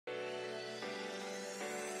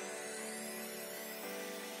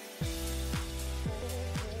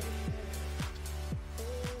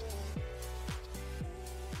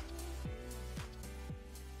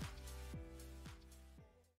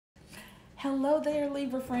Hello there,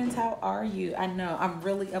 Libra friends. How are you? I know I'm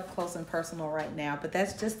really up close and personal right now, but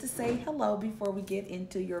that's just to say hello before we get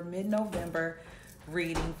into your mid November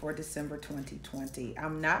reading for December 2020.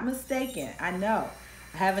 I'm not mistaken. I know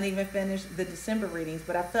I haven't even finished the December readings,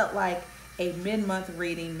 but I felt like a mid month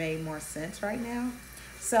reading made more sense right now.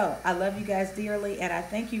 So I love you guys dearly, and I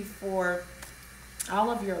thank you for all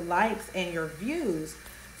of your likes and your views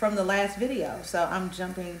from the last video. So I'm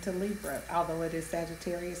jumping to Libra, although it is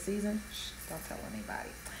Sagittarius season. Shh, don't tell anybody.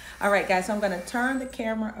 All right, guys, so I'm going to turn the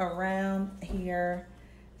camera around here,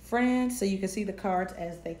 friends, so you can see the cards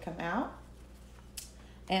as they come out.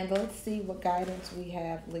 And let's see what guidance we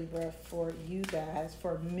have, Libra, for you guys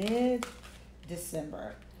for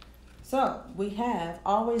mid-December. So we have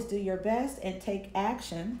always do your best and take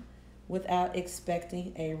action without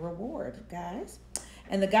expecting a reward, guys.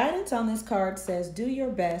 And the guidance on this card says, do your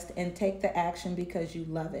best and take the action because you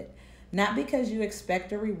love it, not because you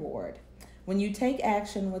expect a reward. When you take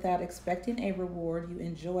action without expecting a reward, you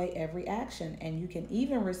enjoy every action, and you can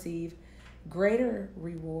even receive greater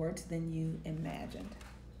rewards than you imagined.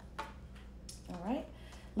 All right,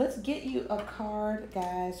 let's get you a card,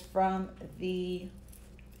 guys, from the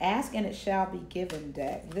Ask and It Shall Be Given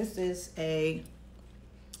deck. This is a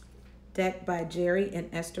deck by Jerry and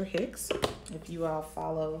Esther Hicks. If you all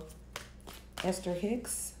follow Esther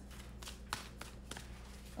Hicks.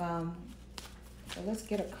 So let's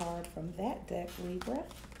get a card from that deck, Libra.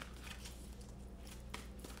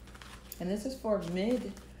 And this is for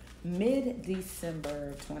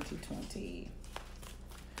mid-December 2020.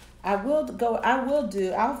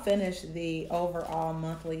 I'll finish the overall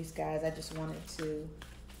monthlies, guys. I just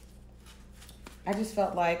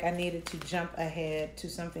felt like I needed to jump ahead to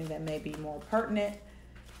something that may be more pertinent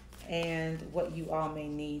and what you all may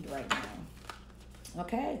need right now.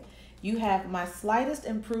 Okay, you have my slightest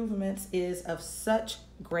improvements is of such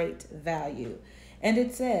great value. And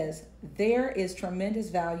it says, there is tremendous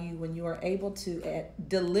value when you are able to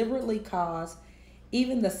deliberately cause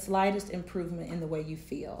even the slightest improvement in the way you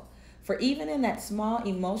feel. For even in that small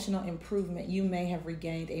emotional improvement, you may have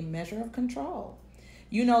regained a measure of control.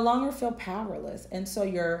 You no longer feel powerless, and so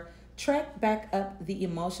your trek back up the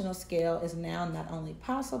emotional scale is now not only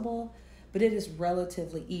possible, but it is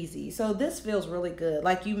relatively easy. So this feels really good.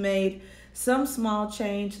 Like you made some small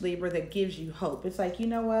change, Libra, that gives you hope. It's like, you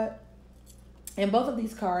know what? And both of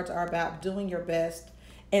these cards are about doing your best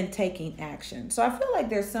and taking action. So I feel like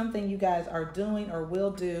there's something you guys are doing or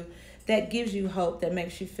will do that gives you hope, that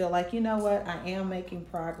makes you feel like, you know what? I am making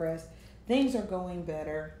progress. Things are going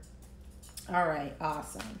better. All right,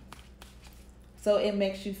 awesome. So it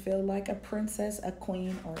makes you feel like a princess, a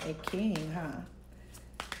queen, or a king, huh?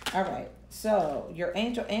 All right, so your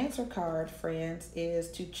angel answer card, friends, is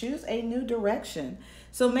to choose a new direction.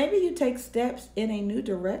 So maybe you take steps in a new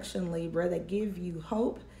direction, Libra, that give you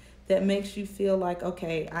hope, that makes you feel like,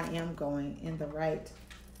 okay, I am going in the right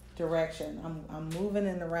direction. I'm moving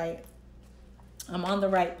in the right, I'm on the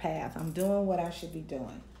right path. I'm doing what I should be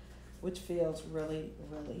doing, which feels really,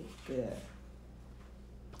 really good.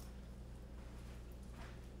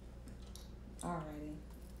 Alrighty,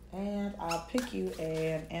 and I'll pick you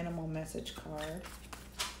an animal message card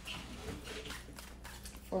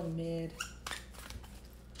for mid-December.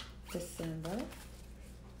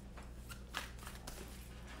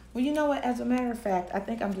 Well, you know what? As a matter of fact, I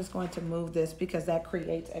think I'm just going to move this because that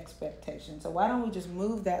creates expectation. So why don't we just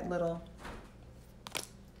move that little,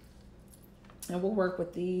 and we'll work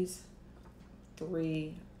with these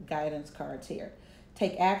 3 guidance cards here.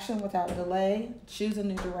 Take action without delay, choose a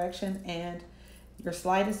new direction, and your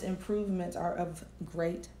slightest improvements are of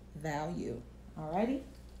great value. Alrighty?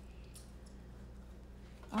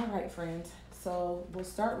 All right, friends. So we'll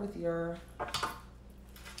start with your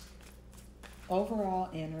overall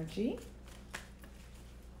energy.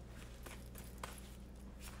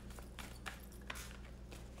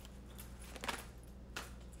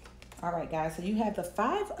 All right, guys, so you have the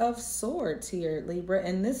 5 of Swords here, Libra,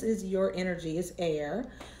 and this is your energy. It's air,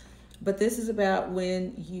 but this is about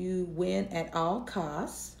when you win at all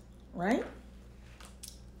costs, right?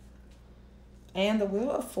 And the Wheel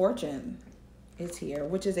of Fortune is here,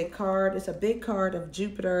 which is a card. It's a big card of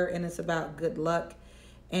Jupiter, and it's about good luck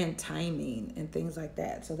and timing and things like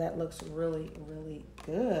that. So that looks really, really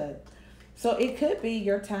good. So it could be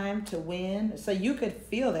your time to win. So you could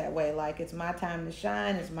feel that way, like it's my time to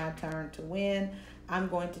shine. It's my turn to win. I'm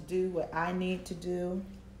going to do what I need to do.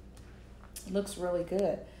 Looks really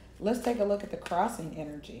good. Let's take a look at the crossing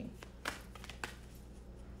energy.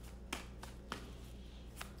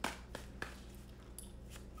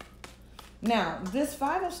 Now, this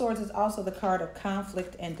 5 of Swords is also the card of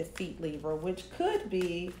conflict and defeat, Libra, which could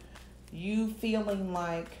be you feeling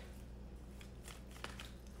like,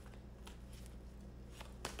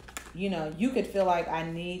 you know, you could feel like I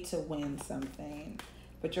need to win something,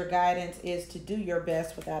 but your guidance is to do your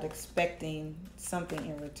best without expecting something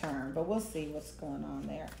in return. But we'll see what's going on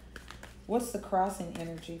there. What's the crossing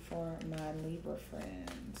energy for my Libra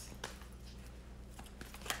friends?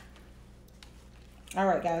 All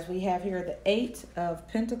right, guys, we have here the 8 of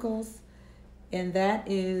Pentacles. And that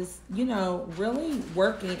is, you know, really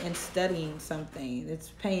working and studying something. It's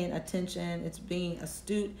paying attention. It's being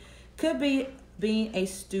astute. Could be being a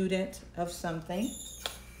student of something.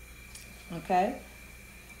 Okay.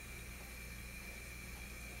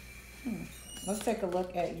 Let's take a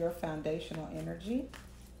look at your foundational energy.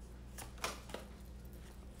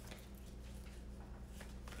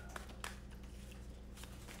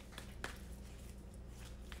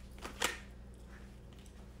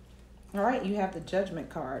 All right, you have the Judgment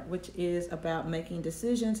card, which is about making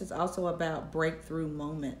decisions. It's also about breakthrough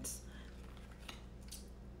moments.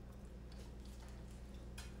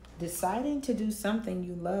 Deciding to do something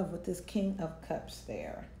you love with this King of Cups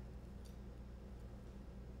there.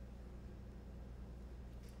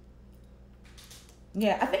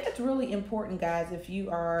 Yeah, I think it's really important, guys, if you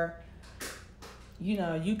are, you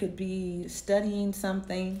know, you could be studying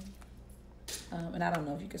something. And I don't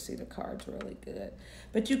know if you can see the cards really good.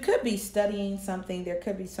 But you could be studying something. There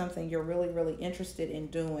could be something you're really, really interested in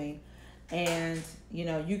doing. And, you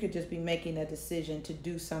know, you could just be making a decision to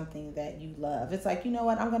do something that you love. It's like, you know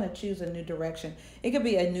what, I'm going to choose a new direction. It could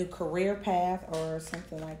be a new career path or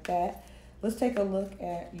something like that. Let's take a look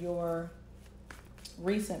at your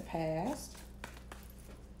recent past.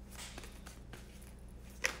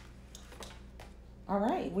 All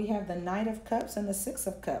right, we have the Knight of Cups and the Six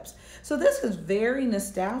of Cups. So this is very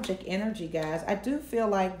nostalgic energy, guys. I do feel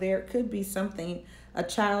like there could be something, a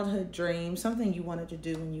childhood dream, something you wanted to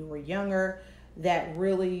do when you were younger that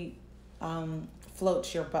really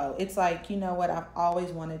floats your boat. It's like, you know what, I've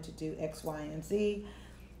always wanted to do X, Y, and Z.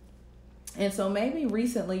 And so maybe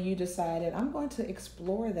recently you decided, I'm going to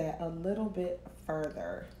explore that a little bit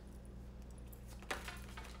further.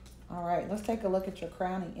 All right, let's take a look at your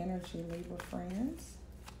crowning energy, Libra friends.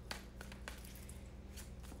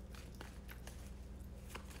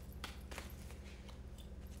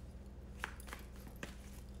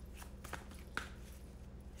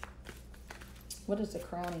 What is the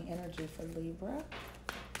crowning energy for Libra?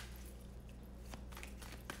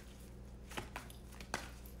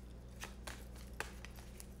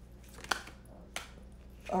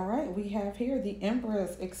 All right, we have here the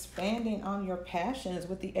Empress, expanding on your passions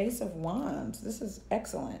with the Ace of Wands. This is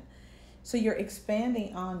excellent. So you're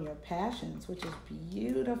expanding on your passions, which is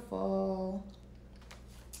beautiful.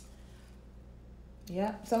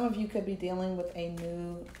 Yeah, some of you could be dealing with a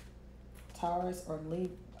new Taurus or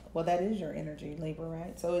Libra. Well, that is your energy, Libra,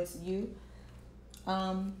 right? So it's you.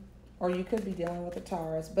 Or you could be dealing with a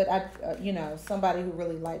Taurus, but you know, somebody who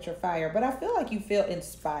really lights your fire. But I feel like you feel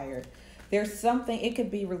inspired. There's something, it could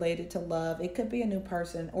be related to love. It could be a new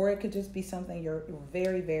person, or it could just be something you're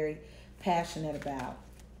very, very passionate about.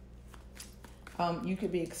 You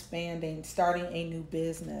could be expanding, starting a new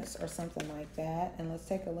business or something like that. And let's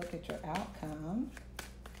take a look at your outcome.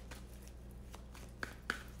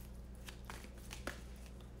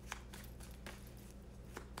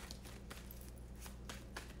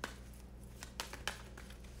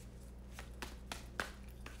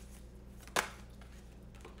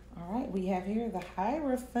 All right, we have here the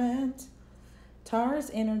Hierophant, Taurus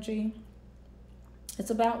energy. It's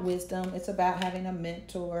about wisdom. It's about having a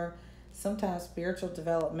mentor, sometimes spiritual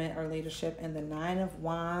development or leadership. And the Nine of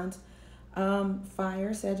Wands,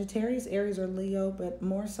 fire, Sagittarius, Aries, or Leo, but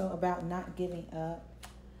more so about not giving up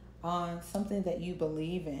on something that you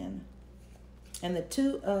believe in. And the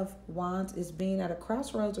Two of Wands is being at a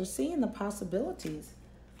crossroads or seeing the possibilities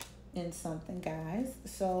in something, guys.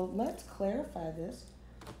 So let's clarify this.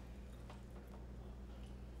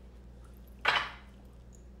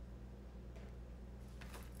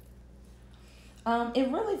 It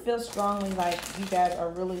really feels strongly like you guys are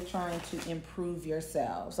really trying to improve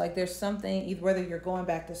yourselves. Like there's something, either whether you're going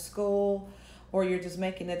back to school or you're just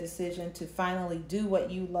making a decision to finally do what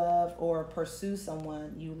you love or pursue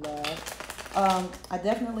someone you love. I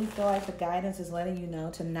definitely feel like the guidance is letting you know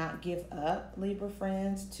to not give up, Libra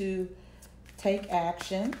friends, to take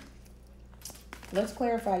action. Let's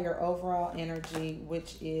clarify your overall energy,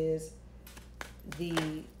 which is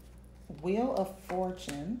the Wheel of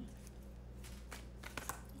Fortune.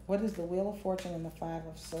 What is the Wheel of Fortune and the Five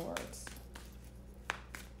of Swords?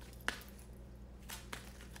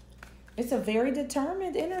 It's a very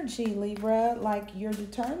determined energy, Libra. Like you're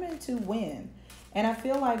determined to win. And I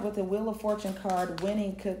feel like with the Wheel of Fortune card,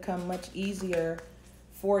 winning could come much easier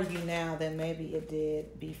for you now than maybe it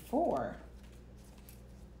did before.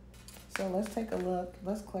 So let's take a look.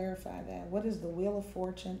 Let's clarify that. What is the Wheel of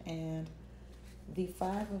Fortune and the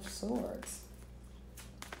Five of Swords?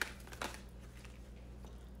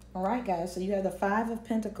 All right, guys. So you have the Five of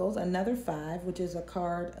Pentacles, another five, which is a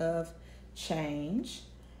card of change.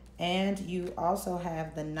 And you also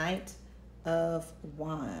have the Knight of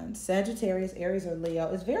Wands. Sagittarius, Aries, or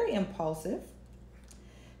Leo is very impulsive.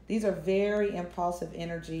 These are very impulsive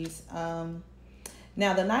energies.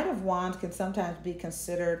 Now, the Knight of Wands can sometimes be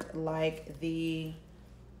considered like the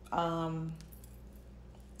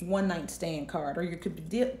one-night stand card, or you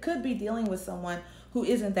could be dealing with someone who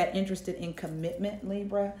isn't that interested in commitment,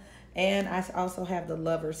 Libra. And I also have the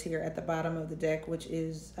Lovers here at the bottom of the deck, which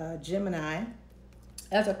is Gemini,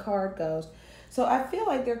 as a card goes. So I feel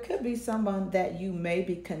like there could be someone that you may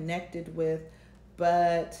be connected with,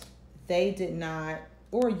 but they did not,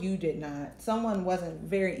 or you did not. Someone wasn't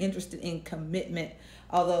very interested in commitment,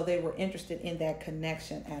 although they were interested in that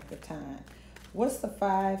connection at the time. What's the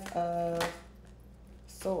Five of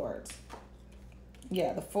Swords?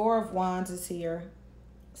 Yeah, the Four of Wands is here.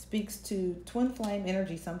 Speaks to twin flame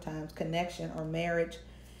energy sometimes, connection or marriage.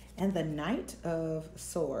 And the Knight of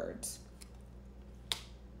Swords.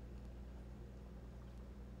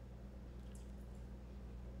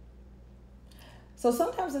 So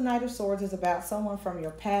sometimes the Knight of Swords is about someone from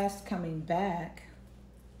your past coming back.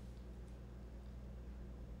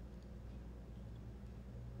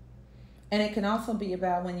 And it can also be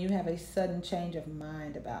about when you have a sudden change of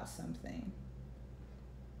mind about something.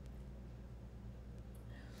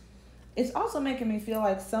 It's also making me feel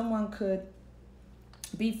like someone could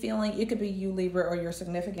be feeling, it could be you, Libra, or your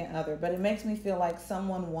significant other, but it makes me feel like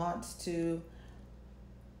someone wants to,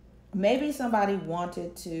 maybe somebody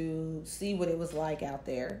wanted to see what it was like out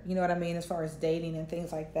there. You know what I mean? As far as dating and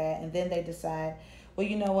things like that. And then they decide, well,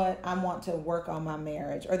 you know what? I want to work on my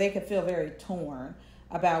marriage. Or they could feel very torn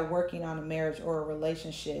about working on a marriage or a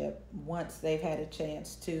relationship once they've had a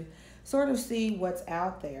chance to sort of see what's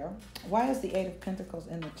out there. Why is the Eight of Pentacles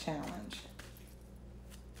in the challenge?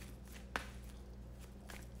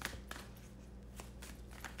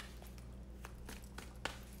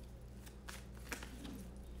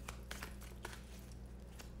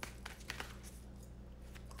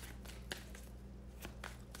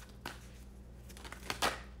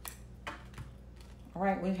 All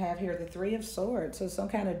right, we have here the Three of Swords. So some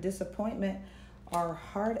kind of disappointment or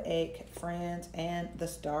heartache, friends, and the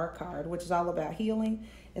Star card, which is all about healing.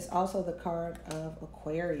 It's also the card of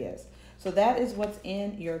Aquarius. So that is what's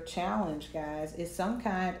in your challenge, guys, is some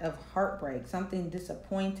kind of heartbreak, something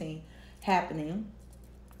disappointing happening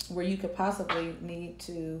where you could possibly need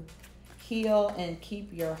to heal and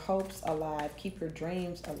keep your hopes alive, keep your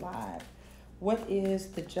dreams alive. What is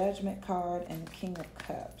the Judgment card and the King of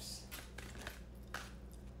Cups?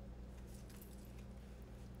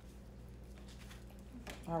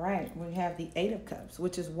 All right, we have the Eight of Cups,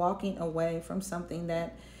 which is walking away from something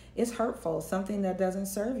that is hurtful, something that doesn't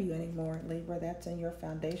serve you anymore, Libra. That's in your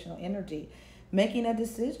foundational energy. Making a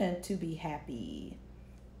decision to be happy.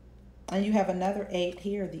 And you have another eight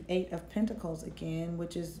here, the Eight of Pentacles again,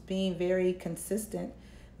 which is being very consistent,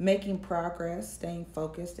 making progress, staying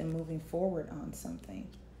focused, and moving forward on something.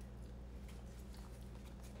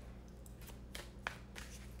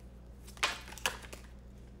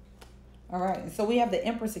 All right, so we have the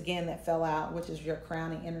Empress again that fell out, which is your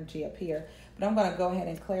crowning energy up here. But I'm going to go ahead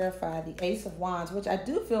and clarify the Ace of Wands, which I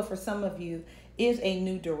do feel for some of you is a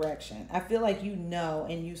new direction. I feel like you know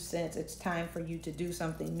and you sense it's time for you to do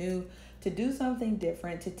something new, to do something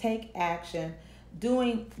different, to take action.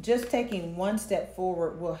 Just taking one step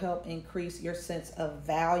forward will help increase your sense of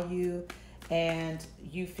value and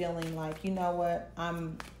you feeling like, you know what,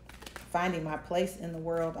 I'm finding my place in the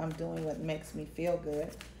world. I'm doing what makes me feel good.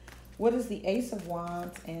 What is the Ace of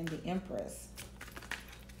Wands and the Empress?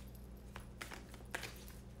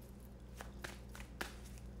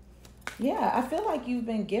 Yeah, I feel like you've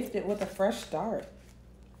been gifted with a fresh start.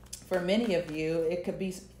 For many of you, it could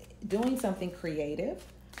be doing something creative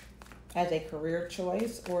as a career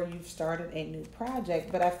choice, or you've started a new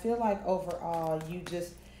project. But I feel like overall, you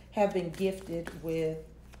just have been gifted with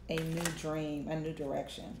a new dream, a new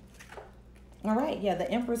direction. All right, yeah, the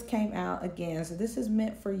Empress came out again. So this is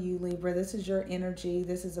meant for you, Libra. This is your energy.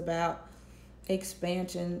 This is about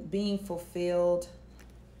expansion, being fulfilled.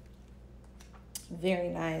 Very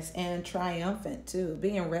nice. And triumphant, too.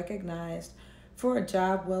 Being recognized for a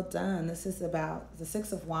job well done. This is about, the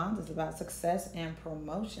Six of Wands is about success and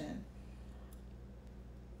promotion.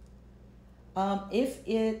 If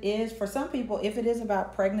it is, for some people, if it is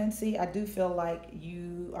about pregnancy, I do feel like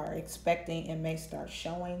you are expecting and may start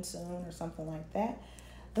showing soon or something like that.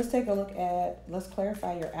 Let's take a look at, let's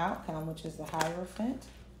clarify your outcome, which is the Hierophant,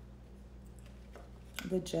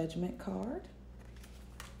 the Judgment card,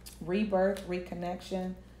 rebirth,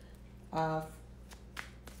 reconnection,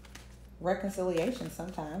 reconciliation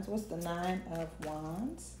sometimes. What's the Nine of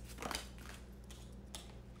Wands?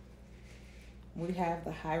 We have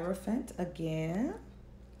the Hierophant again,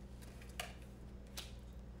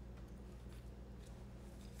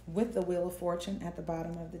 with the Wheel of Fortune at the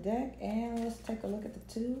bottom of the deck. And let's take a look at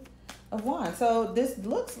the Two of Wands. So this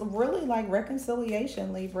looks really like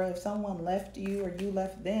reconciliation, Libra. If someone left you or you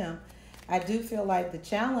left them, I do feel like the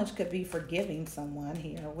challenge could be forgiving someone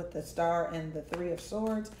here with the Star and the Three of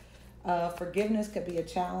Swords. Forgiveness could be a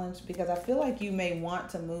challenge because I feel like you may want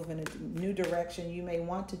to move in a new direction. You may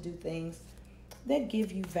want to do things that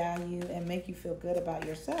give you value and make you feel good about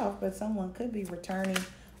yourself, but someone could be returning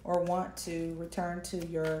or want to return to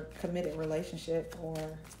your committed relationship or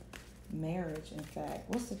marriage, in fact.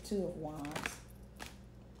 What's the Two of Wands?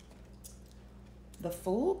 The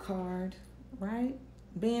Fool card, right?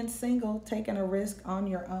 Being single, taking a risk on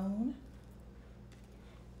your own.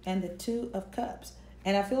 And the Two of Cups.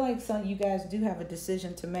 And I feel like some of you guys do have a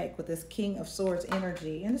decision to make with this King of Swords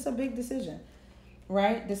energy. And it's a big decision,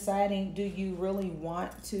 right? Deciding, do you really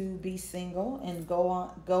want to be single and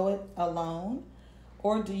go it alone?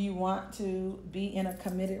 Or do you want to be in a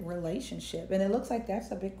committed relationship? And it looks like that's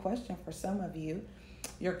a big question for some of you.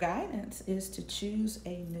 Your guidance is to choose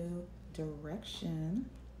a new direction,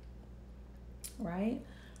 right?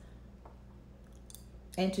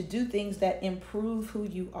 And to do things that improve who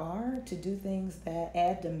you are, to do things that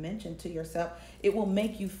add dimension to yourself. It will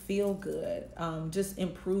make you feel good, just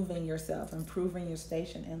improving yourself, improving your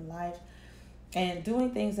station in life, and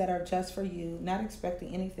doing things that are just for you, not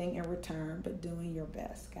expecting anything in return, but doing your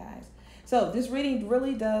best, guys. So this reading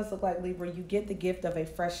really does look like, Libra, you get the gift of a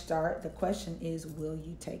fresh start. The question is, will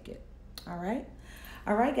you take it? All right.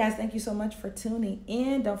 All right, guys, thank you so much for tuning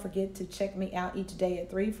in. Don't forget to check me out each day at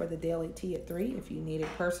 3 for the Daily Tea at 3. If you need a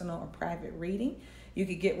personal or private reading, you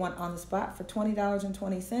could get one on the spot for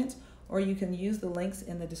 $20.20, or you can use the links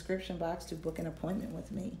in the description box to book an appointment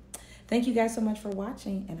with me. Thank you guys so much for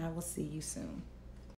watching, and I will see you soon.